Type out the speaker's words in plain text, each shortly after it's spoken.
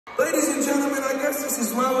this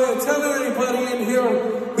is my way of telling anybody in here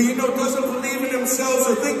who, you know, doesn't believe in themselves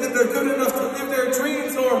or think that they're good enough to live their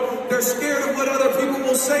dreams, or they're scared of what other people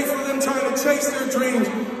will say for them trying to chase their dreams.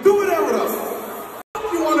 Do whatever the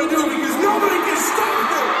f you want to do, because nobody can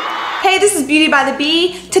stop you. Hey, this is Beauty by the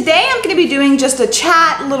Bee. Today I'm going to be doing just a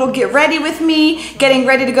chat, little get ready with me, getting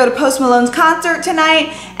ready to go to Post Malone's concert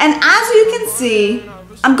tonight. And as you can see,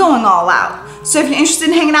 I'm going all out. So if you're interested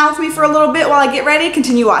in hanging out with me for a little bit while I get ready,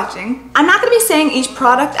 continue watching. I'm not going to be saying each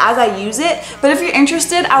product as I use it, but if you're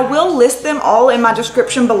interested, I will list them all in my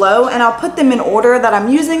description below, and I'll put them in order that I'm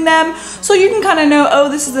using them, so you can kind of know, oh,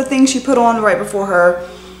 this is the thing she put on right before her,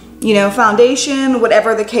 you know, foundation,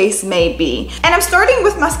 whatever the case may be. And I'm starting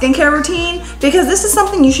with my skincare routine because this is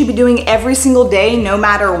something you should be doing every single day, no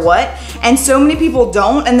matter what. And so many people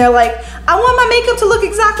don't, and they're like, I want my makeup to look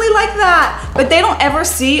exactly like that. But they don't ever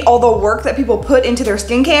see all the work that people put into their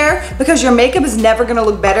skincare, because your makeup is never gonna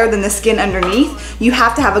look better than the skin underneath. You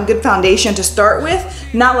have to have a good foundation to start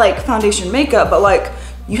with. Not like foundation makeup, but like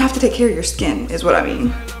you have to take care of your skin is what I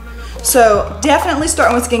mean. So definitely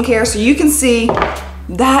starting with skincare so you can see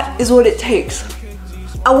that is what it takes.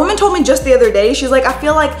 A woman told me just the other day, she's like, I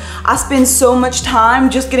feel like I spend so much time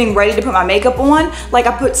just getting ready to put my makeup on. Like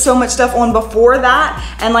I put so much stuff on before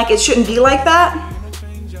that, and like it shouldn't be like that.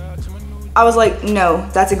 I was like, no,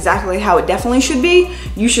 that's exactly how it definitely should be.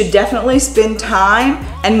 You should definitely spend time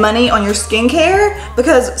and money on your skincare,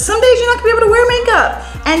 because some days you're not gonna be able to wear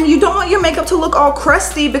makeup, and you don't want your makeup to look all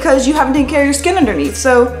crusty because you haven't taken care of your skin underneath.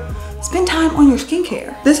 So spend time on your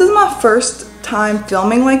skincare. This is my first time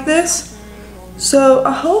filming like this, so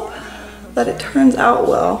I hope that it turns out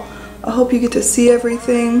well. I hope you get to see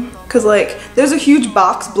everything, because like there's a huge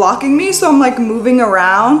box blocking me, so I'm like moving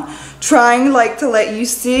around trying like to let you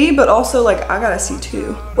see, but also like I gotta see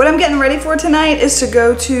too. What I'm getting ready for tonight is to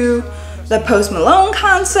go to the Post Malone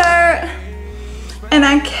concert, and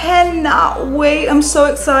I cannot wait. I'm so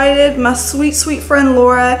excited. My sweet, sweet friend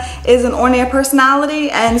Laura is an on-air personality,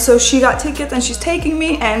 and so she got tickets and she's taking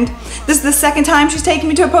me, and this is the second time she's taking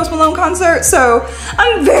me to a Post Malone concert, so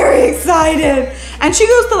I'm very excited. And she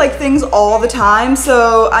goes to like things all the time,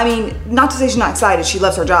 so I mean, not to say she's not excited, she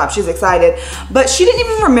loves her job, she's excited, but she didn't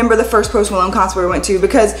even remember the first Post Malone concert we went to,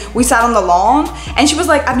 because we sat on the lawn and she was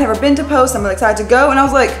like, I've never been to Post, I'm really excited to go. And I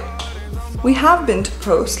was like, we have been to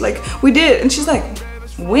Post, like we did. And she's like,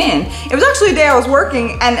 when? It was actually a day I was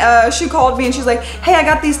working, and she called me and she's like, hey, I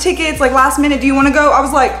got these tickets like last minute, do you want to go? I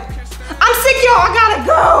was like, I'm sick, y'all, I gotta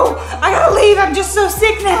go. I gotta leave, I'm just so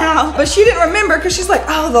sick now. But she didn't remember, because she's like,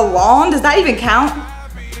 oh, the lawn, does that even count?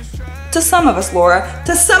 To some of us, Laura,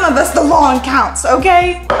 to some of us the lawn counts,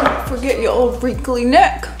 okay? Don't forget your old wrinkly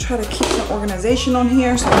neck. Try to keep some organization on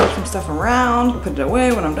here, so I move some stuff around, put it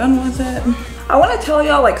away when I'm done with it. I wanna tell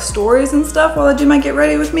y'all like stories and stuff while I do my get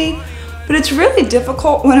ready with me, but it's really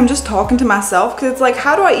difficult when I'm just talking to myself, because it's like,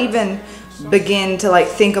 how do I even begin to like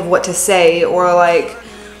think of what to say, or like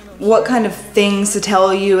what kind of things to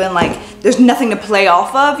tell you, and like there's nothing to play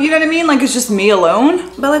off of, you know what I mean? Like it's just me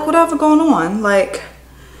alone. But like whatever going on, like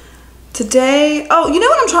today, oh, you know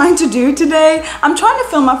what I'm trying to do today? I'm trying to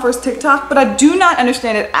film my first TikTok, but I do not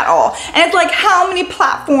understand it at all. And it's like, how many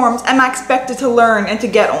platforms am I expected to learn and to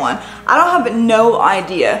get on? I don't have no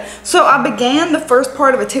idea. So I began the first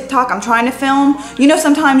part of a TikTok I'm trying to film. You know,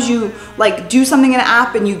 sometimes you like do something in an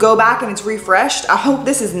app and you go back and it's refreshed. I hope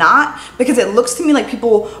this is not, because it looks to me like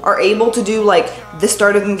people are able to do like the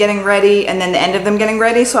start of them getting ready and then the end of them getting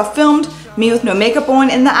ready. So I filmed me with no makeup on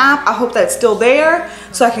in the app. I hope that's still there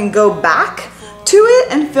so I can go back to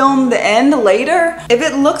it and film the end later. If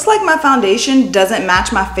it looks like my foundation doesn't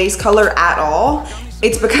match my face color at all,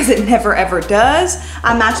 it's because it never ever does.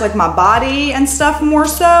 I match like my body and stuff more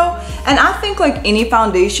so. And I think like any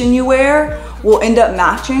foundation you wear will end up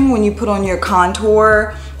matching when you put on your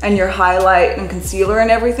contour and your highlight and concealer and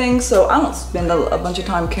everything. So I don't spend a bunch of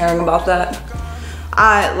time caring about that.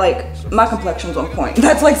 I like, my complexion's on point.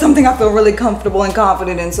 That's like something I feel really comfortable and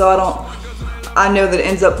confident in, so I know that it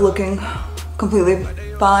ends up looking completely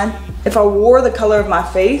fine. If I wore the color of my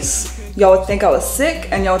face, y'all would think I was sick,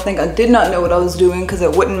 and y'all would think I did not know what I was doing, because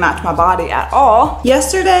it wouldn't match my body at all.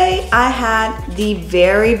 Yesterday, I had the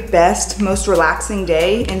very best, most relaxing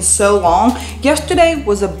day in so long. Yesterday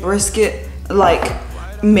was a brisket like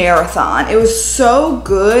marathon. It was so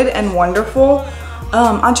good and wonderful.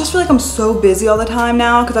 I just feel like I'm so busy all the time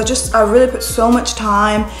now, because I really put so much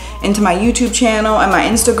time into my YouTube channel and my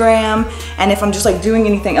Instagram, and if I'm just like doing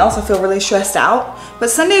anything else, I feel really stressed out. But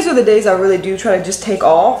Sundays are the days I really do try to just take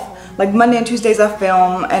off. Like Monday and Tuesdays I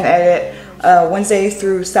film and edit. Wednesday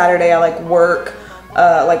through Saturday I like work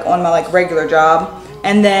like on my like regular job,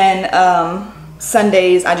 and then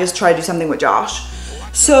Sundays I just try to do something with Josh.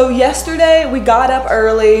 So yesterday we got up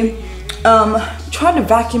early, tried to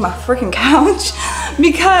vacuum my freaking couch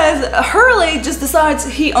because Hurley just decides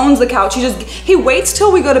he owns the couch. He waits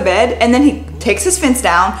till we go to bed and then he takes his fence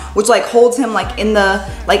down, which like holds him like in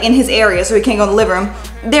his area so he can't go in the living room.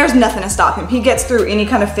 There's nothing to stop him. He gets through any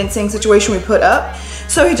kind of fencing situation we put up.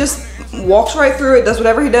 So he just walks right through it, does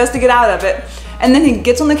whatever he does to get out of it. And then he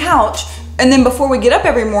gets on the couch, and then before we get up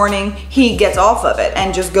every morning, he gets off of it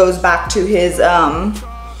and just goes back to his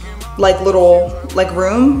little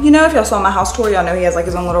room. You know, if y'all saw my house tour, y'all know he has like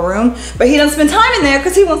his own little room, but he doesn't spend time in there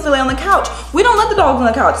because he wants to lay on the couch. We don't let the dogs on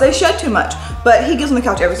the couch, they shed too much, but he gets on the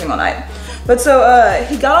couch every single night. But so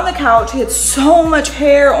he got on the couch, he had so much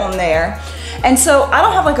hair on there. And so I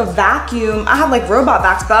don't have like a vacuum. I have like robot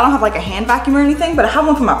vacs, but I don't have like a hand vacuum or anything, but I have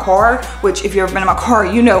one for my car, which if you've ever been in my car,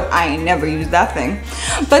 you know I ain't never used that thing.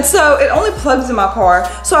 But so it only plugs in my car.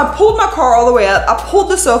 So I pulled my car all the way up. I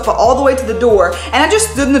pulled the sofa all the way to the door, and I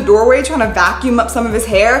just stood in the doorway trying to vacuum up some of his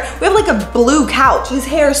hair. We have like a blue couch. His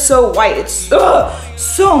hair is so white. It's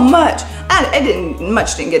so much.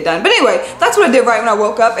 Much didn't get done. But anyway, that's what I did right when I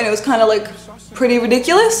woke up, and it was kind of like pretty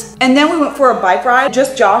ridiculous. And then we went for a bike ride,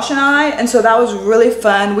 just Josh and I, and so that was really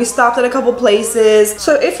fun. We stopped at a couple places.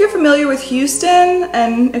 So if you're familiar with Houston,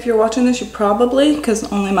 and if you're watching this, you probably, because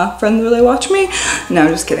only my friends really watch me. No,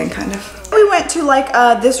 just kidding, kind of. We went to like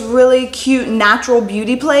this really cute natural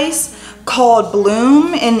beauty place called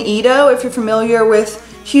Bloom in Edo. If you're familiar with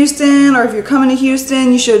Houston, or if you're coming to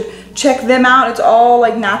Houston, you should check them out. It's all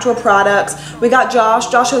like natural products. We got Josh.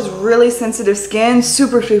 Josh has really sensitive skin,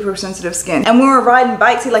 super sensitive skin. And when we were riding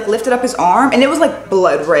bikes, he like lifted up his arm and it was like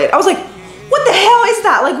blood red. I was like, what the hell is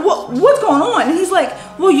that? Like what's going on? And he's like,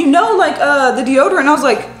 well, you know, like the deodorant. And I was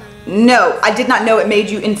like, no, I did not know it made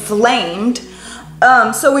you inflamed.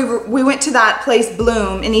 So we went to that place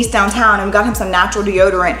Bloom in East Downtown and we got him some natural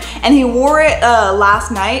deodorant, and he wore it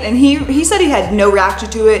last night, and he said he had no reaction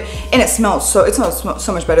to it, and it smelled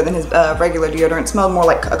so much better than his regular deodorant. It smelled more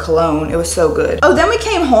like a cologne. It was so good. Oh, then we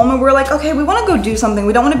came home and we were like, okay, we want to go do something.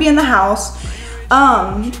 We don't want to be in the house.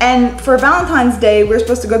 And for Valentine's Day, we were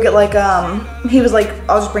supposed to go get like, he was like,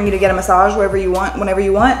 I'll just bring you to get a massage wherever you want, whenever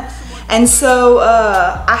you want. And so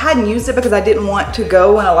I hadn't used it because I didn't want to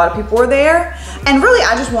go when a lot of people were there. And really,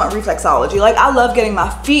 I just want reflexology. Like, I love getting my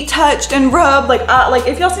feet touched and rubbed. Like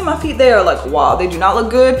if y'all see my feet, they are like, wow, they do not look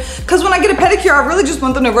good. Because when I get a pedicure, I really just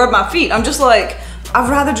want them to rub my feet. I'm just like, I'd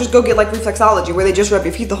rather just go get like reflexology where they just rub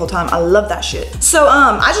your feet the whole time. I love that shit. So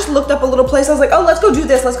I just looked up a little place. I was like, oh, let's go do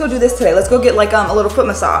this. Let's go do this today. Let's go get like a little foot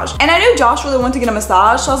massage. And I knew Josh really wanted to get a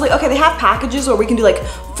massage. So I was like, okay, they have packages where we can do like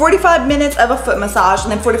 45 minutes of a foot massage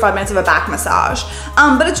and then 45 minutes of a back massage.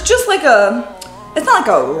 But it's just like it's not like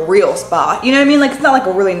a real spa, you know what I mean? Like, it's not like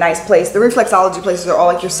a really nice place. The reflexology places are all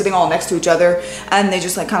like, you're sitting all next to each other and they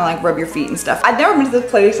just like kind of like rub your feet and stuff. I'd never been to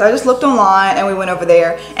this place, so I just looked online and we went over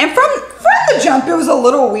there. And from the jump, it was a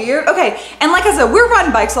little weird. Okay, and like I said, we were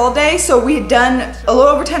riding bikes all day, so we had done a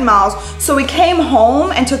little over 10 miles. So we came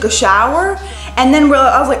home and took a shower, and then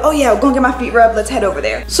I was like, oh yeah, we're gonna get my feet rubbed, let's head over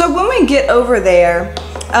there. So when we get over there,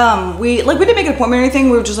 we didn't make an appointment or anything.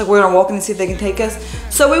 We were just like, we're gonna walk in and see if they can take us.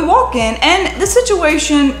 So we walk in, and the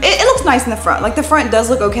situation, it looks nice in the front. Like, the front does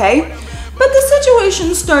look okay, but the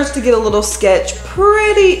situation starts to get a little sketch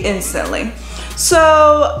pretty instantly.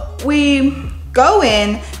 So we go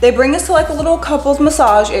in, they bring us to like a little couples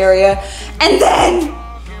massage area, and then,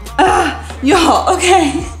 y'all,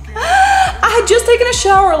 okay. I had just taken a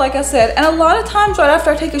shower, like I said, and a lot of times right after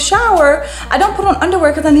I take a shower, I don't put on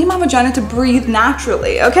underwear because I need my vagina to breathe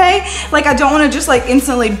naturally, okay? Like, I don't want to just like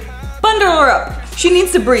instantly bundle her up. She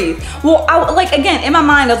needs to breathe. Well, like, again, in my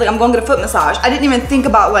mind, I was like, I'm going to get a foot massage. I didn't even think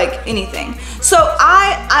about like anything. So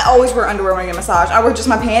I always wear underwear when I get a massage. I wear just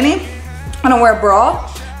my panty. I don't wear a bra.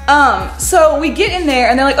 So we get in there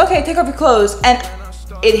and they're like, okay, take off your clothes. And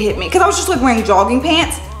it hit me because I was just like wearing jogging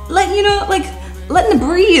pants, like, you know, like letting the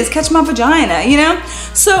breeze catch my vagina, you know?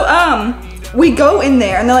 So we go in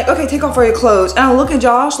there and they're like, okay, take off all your clothes. And I look at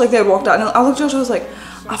Josh, like they had walked out, and I looked at Josh, I was like,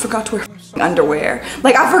 I forgot to wear underwear.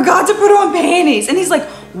 Like, I forgot to put on panties. And he's like,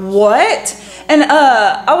 what? And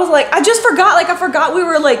I was like, I just forgot, like I forgot we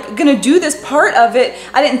were like gonna do this part of it.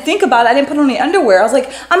 I didn't think about it, I didn't put on any underwear. I was like,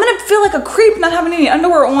 I'm gonna feel like a creep not having any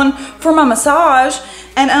underwear on for my massage.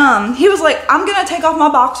 And he was like, I'm gonna take off my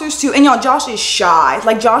boxers too. And y'all, Josh is shy.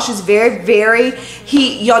 Like, Josh is very,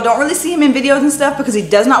 y'all don't really see him in videos and stuff because he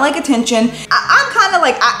does not like attention. I'm kind of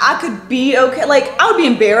like, I could be okay. Like, I would be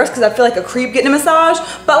embarrassed because I feel like a creep getting a massage,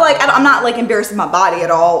 but like, I'm not like embarrassed of my body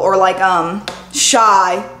at all, or like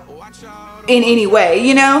shy in any way,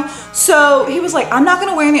 you know? So he was like, I'm not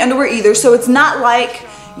gonna wear any underwear either, so it's not like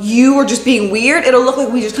you were just being weird, it'll look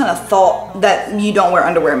like we just kind of thought that you don't wear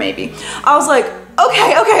underwear maybe. I was like,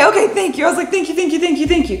 okay, thank you. I was like, thank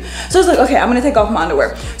you. So I was like, okay, I'm gonna take off my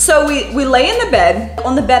underwear. So we lay in the bed.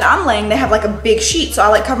 On the bed I'm laying, they have like a big sheet, so I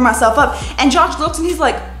like cover myself up. And Josh looks and he's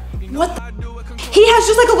like, what the? He has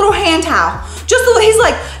just like a little hand towel. He's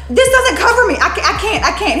like, this doesn't cover me. I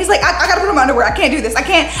can't. He's like, I gotta put on my underwear. I can't do this. I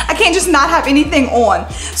can't just not have anything on.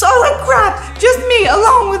 So I was like, crap, just me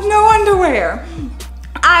alone with no underwear.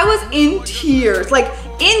 I was in tears,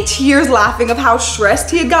 laughing of how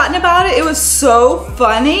stressed he had gotten about it. It was so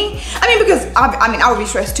funny. I mean, because I would be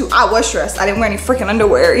stressed too. I was stressed. I didn't wear any freaking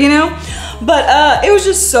underwear, you know? But it was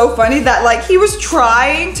just so funny that like he was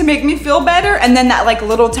trying to make me feel better, and then that like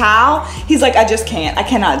little towel, he's like, I just can't. I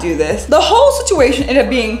cannot do this. The whole situation ended up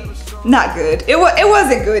being not good. It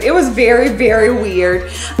wasn't good. It was very, very weird.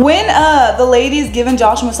 When the lady's giving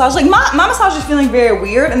Josh a massage, like my massage is feeling very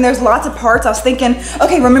weird, and there's lots of parts I was thinking,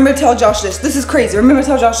 okay, remember to tell Josh this. This is crazy. Remember to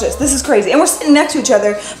tell Josh this. This is crazy. And we're sitting next to each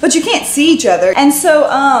other, but you can't see each other. And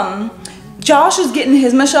so Josh was getting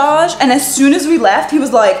his massage, and as soon as we left, he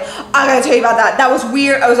was like, I gotta tell you about that. That was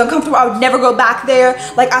weird. I was uncomfortable. I would never go back there.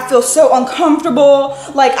 Like, I feel so uncomfortable.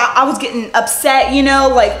 Like, I was getting upset, you know?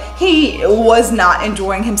 Like, he was not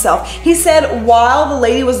enjoying himself. He said while the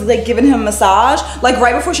lady was like giving him a massage, like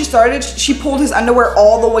right before she started, she pulled his underwear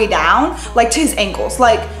all the way down, like to his ankles,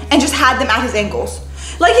 like, and just had them at his ankles.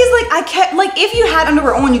 Like, he's like, if you had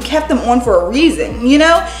underwear on, you kept them on for a reason, you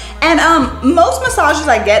know? And most massages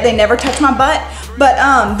I get, they never touch my butt,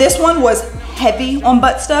 but this one was heavy on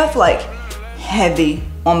butt stuff, like heavy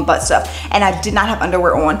on butt stuff, and I did not have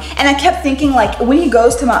underwear on. And I kept thinking, like, when he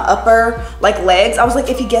goes to my upper like legs, I was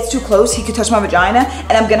like, if he gets too close, he could touch my vagina,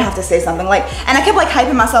 and I'm gonna have to say something. Like, and I kept like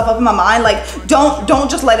hyping myself up in my mind, like, don't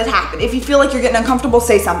just let it happen. If you feel like you're getting uncomfortable,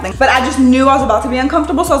 say something. But I just knew I was about to be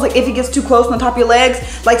uncomfortable, so I was like, if he gets too close on the top of your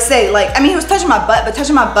legs, like, say, like, I mean, he was touching my butt, but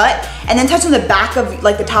touching my butt and then touching the back of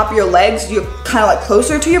like the top of your legs, you're kind of like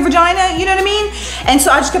closer to your vagina, you know what I mean? And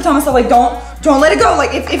so I just kept telling myself, like, don't let it go.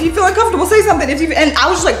 Like, if you feel uncomfortable, say something. And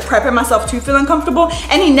I was just like prepping myself to feel uncomfortable,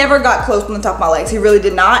 and he never got close on the top of my legs. He really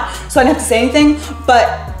did not, so I didn't have to say anything.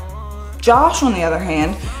 But Josh, on the other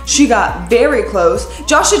hand, she got very close.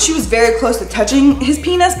 Josh said she was very close to touching his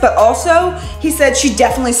penis, but also he said she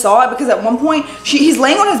definitely saw it, because at one point he's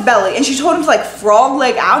laying on his belly and she told him to like frog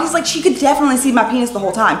leg out. He's like, she could definitely see my penis the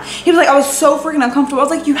whole time. He was like, I was so freaking uncomfortable. I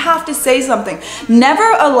was like, you have to say something. Never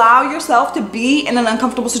allow yourself to be in an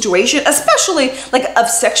uncomfortable situation, especially like of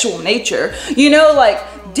sexual nature, you know, like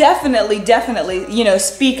definitely, you know,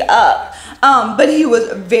 speak up. But he was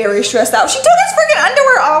very stressed out. She took his freaking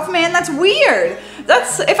underwear off, man. That's weird.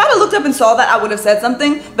 If I'd have looked up and saw that, I would have said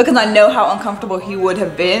something, because I know how uncomfortable he would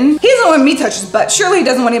have been. He doesn't want me to touch his butt. Surely he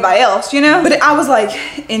doesn't want anybody else, you know? But I was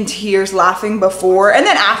like in tears laughing before, and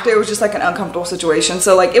then after it was just like an uncomfortable situation.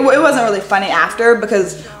 So like it wasn't really funny after,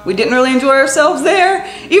 because we didn't really enjoy ourselves there.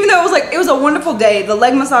 Even though it was a wonderful day. The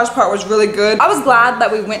leg massage part was really good. I was glad that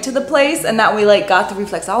we went to the place and that we like got the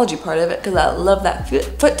reflexology part of it, because I love that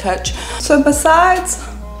foot touch. So besides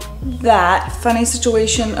that funny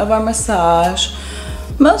situation of our massage,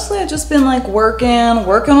 mostly I've just been like working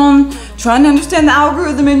on trying to understand the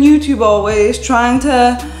algorithm in YouTube, always trying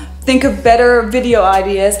to think of better video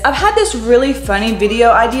ideas. I've had this really funny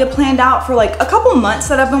video idea planned out for like a couple months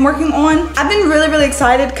that I've been working on. I've been really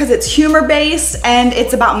excited because it's humor based and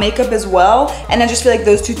it's about makeup as well, and I just feel like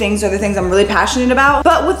those two things are the things I'm really passionate about.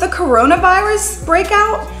 But with the coronavirus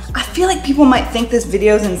breakout, I feel like people might think this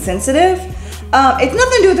video is insensitive. It's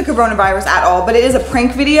nothing to do with the coronavirus at all, but it is a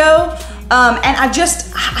prank video. And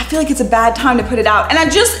I feel like it's a bad time to put it out. And I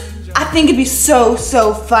think it'd be so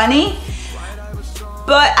funny,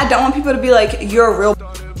 but I don't want people to be like, you're a real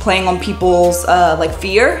playing on people's like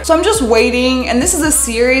fear. So I'm just waiting, and this is a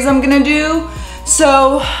series I'm gonna do.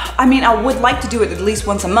 So, I mean, I would like to do it at least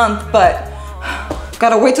once a month, but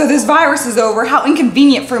gotta wait till this virus is over. How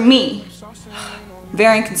inconvenient for me.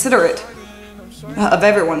 Very inconsiderate of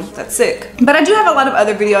everyone that's sick. But I do have a lot of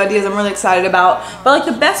other video ideas I'm really excited about, but like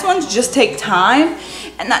the best ones just take time,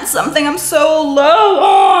 and that's something I'm so low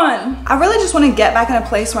on. I really just want to get back in a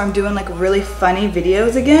place where I'm doing like really funny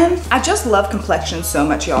videos again. I just love complexion so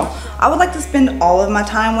much, y'all. I would like to spend all of my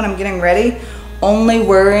time when I'm getting ready only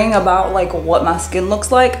worrying about like what my skin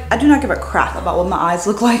looks like. I do not give a crap about what my eyes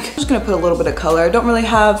look like. I'm just gonna put a little bit of color. I don't really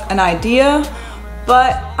have an idea,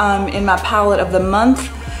 but I'm in my palette of the month,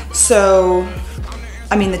 so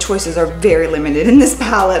I mean, the choices are very limited in this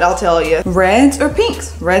palette, I'll tell you. Reds or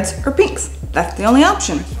pinks? Reds or pinks? That's the only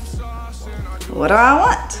option. What do I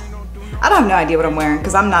want? I don't have no idea what I'm wearing,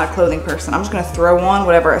 because I'm not a clothing person. I'm just gonna throw on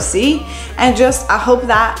whatever I see, and I hope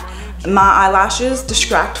that my eyelashes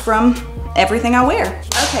distract from everything I wear.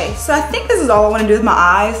 Okay, so I think this is all I want to do with my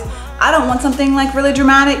eyes. I don't want something like really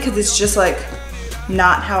dramatic because it's just like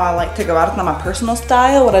not how I like to go out. It's not my personal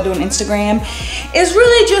style. What I do on Instagram is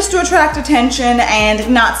really just to attract attention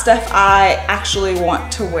and not stuff I actually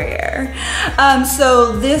want to wear.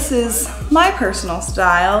 So this is my personal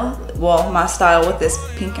style. Well, my style with this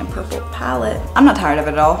pink and purple palette. I'm not tired of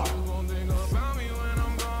it at all.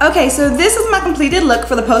 Okay, so this is my completed look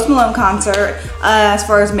for the Post Malone concert. As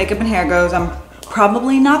far as makeup and hair goes, I'm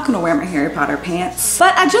probably not gonna wear my Harry Potter pants,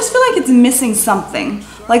 but I just feel like it's missing something.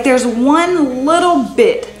 Like there's one little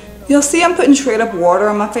bit. You'll see I'm putting straight up water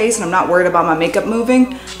on my face and I'm not worried about my makeup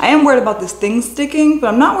moving. I am worried about this thing sticking,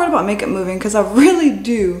 but I'm not worried about makeup moving because I really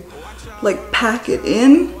do like pack it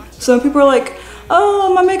in. So when people are like,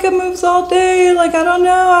 oh, my makeup moves all day, like I don't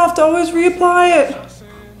know, I have to always reapply it.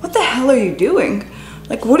 What the hell are you doing?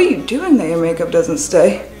 Like, what are you doing that your makeup doesn't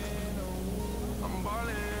stay?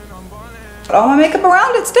 But all my makeup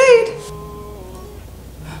around it stayed.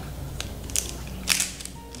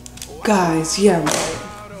 Guys, yeah,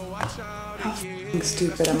 right. How f***ing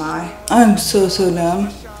stupid am I? I'm so dumb.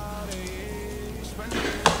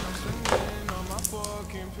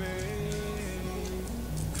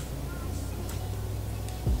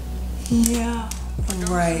 Yeah,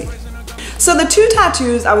 right. So the two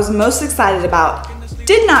tattoos I was most excited about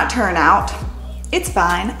did not turn out. It's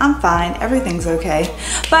fine, I'm fine, everything's okay.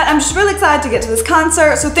 But I'm just really excited to get to this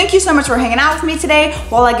concert. So thank you so much for hanging out with me today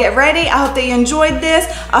while I get ready. I hope that you enjoyed this.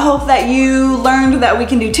 I hope that you learned that we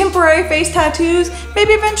can do temporary face tattoos,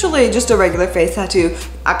 maybe eventually just a regular face tattoo.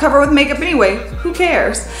 I cover with makeup anyway, who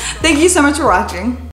cares? Thank you so much for watching.